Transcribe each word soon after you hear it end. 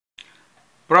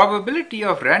Probability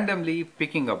of randomly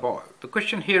picking a ball. The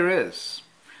question here is,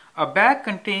 a bag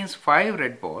contains 5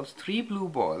 red balls, 3 blue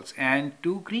balls and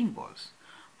 2 green balls.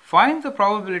 Find the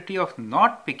probability of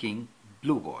not picking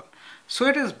blue ball. So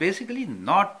it is basically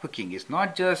not picking. It's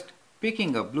not just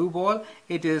picking a blue ball.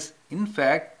 It is in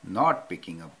fact not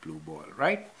picking a blue ball,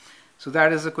 right? So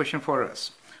that is the question for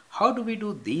us. How do we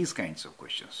do these kinds of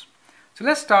questions? So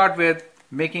let's start with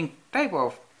making type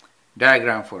of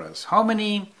diagram for us. How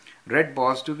many red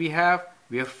balls do we have?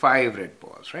 We have 5 red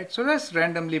balls, right? So let's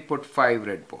randomly put 5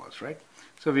 red balls, right?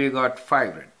 So we got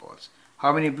 5 red balls.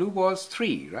 How many blue balls?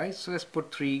 3, right? So let's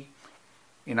put 3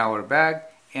 in our bag,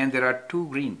 and there are 2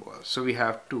 green balls. So we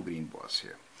have 2 green balls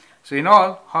here. So in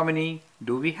all, how many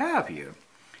do we have here?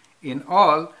 In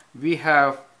all, we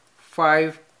have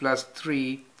 5 plus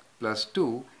 3 plus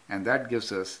 2, and that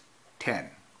gives us 10.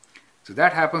 So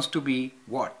that happens to be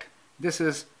what? This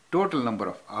is total number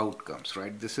of outcomes,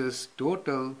 right? This is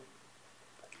total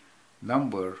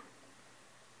number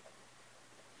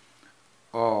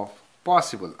of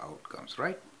possible outcomes,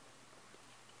 right?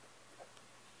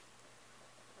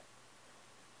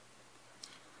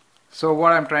 So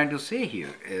what I'm trying to say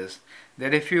here is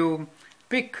that if you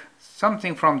pick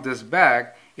something from this bag,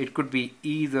 it could be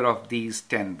either of these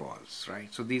 10 balls,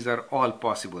 right? So these are all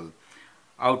possible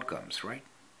outcomes, right?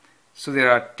 So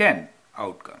there are 10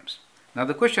 outcomes. Now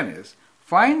the question is,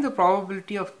 find the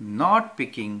probability of not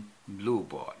picking blue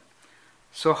ball.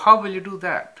 So how will you do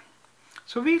that?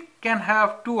 So we can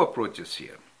have 2 approaches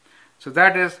here. So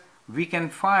that is, we can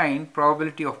find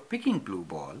probability of picking blue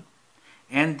ball,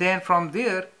 and then from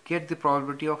there get the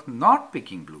probability of not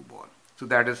picking blue ball. So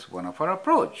that is one of our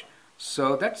approach.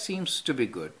 So that seems to be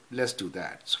good. Let's do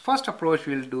that. So first approach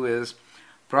we'll do is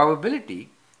probability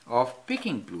of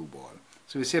picking blue ball.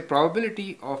 So we say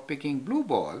probability of picking blue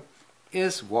ball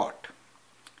is what?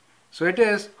 So it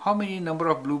is how many number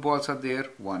of blue balls are there?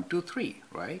 1, 2, 3,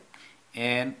 right?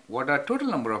 And what are total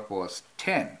number of balls?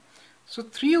 10. So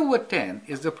 3 over 10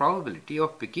 is the probability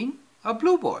of picking a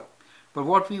blue ball. But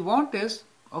what we want is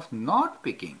of not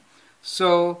picking.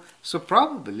 So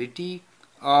probability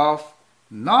of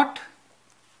not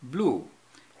blue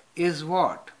is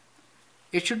what?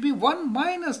 It should be 1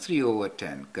 minus 3 over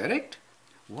 10, correct?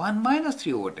 1 minus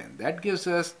 3 over 10. That gives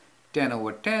us 10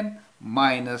 over 10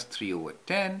 minus 3 over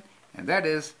 10, and that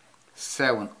is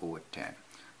 7 over 10.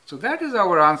 So that is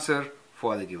our answer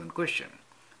for the given question.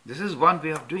 This is one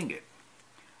way of doing it.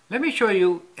 Let me show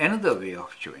you another way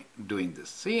of doing this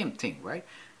same thing, right?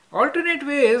 Alternate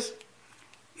way is,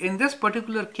 in this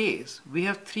particular case, we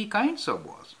have 3 kinds of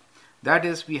balls. That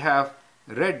is, we have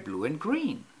red, blue and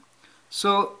green.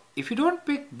 So if you don't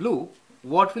pick blue,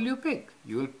 what will you pick?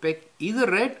 You will pick either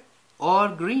red or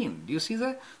green. Do you see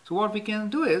that? So what we can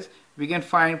do is, we can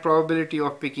find probability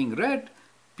of picking red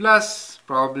plus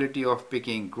probability of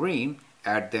picking green,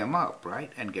 add them up,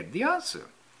 right? And get the answer.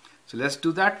 So let's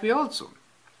do that way also.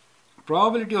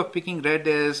 Probability of picking red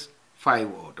is 5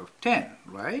 out of 10,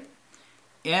 right?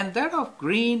 And that of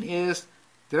green is,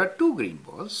 there are 2 green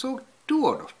balls, so 2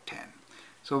 out of 10.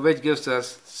 So which gives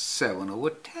us 7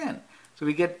 over 10. So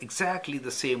we get exactly the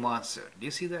same answer. Do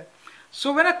you see that?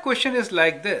 So when a question is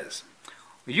like this,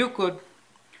 you could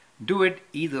do it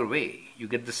either way. You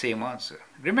get the same answer.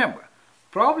 Remember,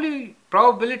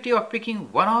 probability of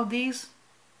picking one of these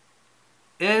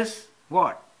is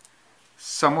what?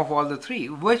 Sum of all the 3,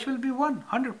 which will be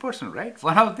 100%, right?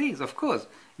 One of these, of course.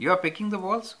 You are picking the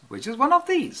balls, which is one of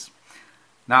these.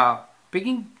 Now,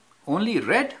 picking only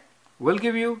red will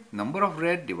give you number of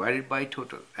red divided by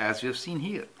total, as we have seen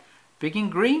here.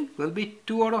 Picking green will be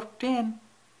 2 out of 10,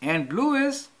 and blue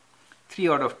is 3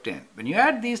 out of 10. When you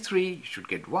add these 3, you should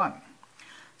get 1.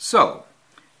 So,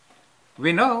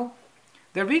 we know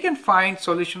that we can find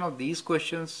solution of these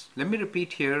questions, let me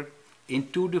repeat here, in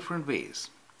 2 different ways.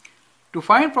 To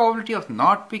find probability of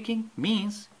not picking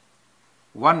means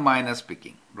 1 minus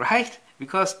picking, right?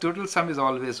 Because total sum is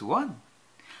always 1.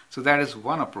 So that is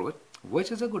one approach,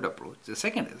 which is a good approach. The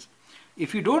second is,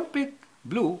 if you don't pick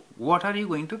blue, what are you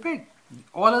going to pick?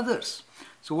 All others.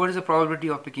 So what is the probability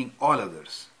of picking all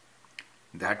others?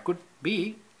 That could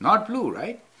be not blue,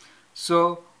 right?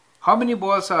 So how many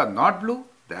balls are not blue?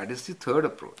 That is the third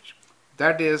approach.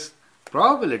 That is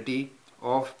probability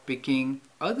of picking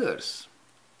others.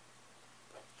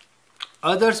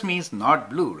 Others means not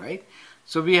blue, right?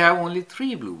 So we have only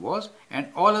 3 blue balls and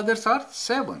all others are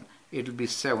 7. It will be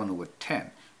 7 over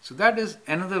 10. So that is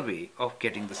another way of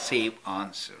getting the same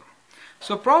answer.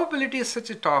 So probability is such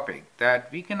a topic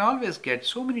that we can always get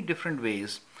so many different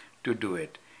ways to do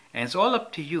it. And it's all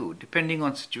up to you, depending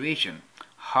on situation,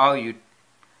 how you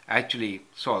actually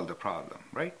solve the problem,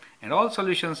 right? And all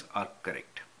solutions are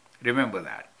correct. Remember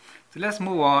that. So let's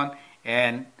move on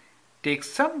and take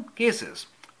some cases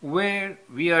where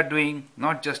we are doing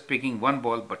not just picking one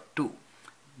ball but two.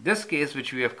 This case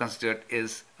which we have considered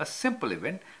is a simple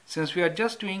event since we are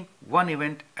just doing one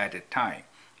event at a time.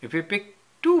 If we pick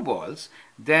two balls,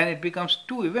 then it becomes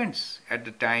two events at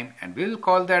a time, and we'll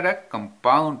call that a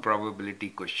compound probability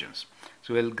questions.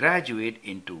 So we'll graduate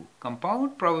into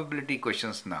compound probability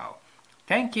questions now.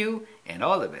 Thank you and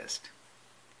all the best.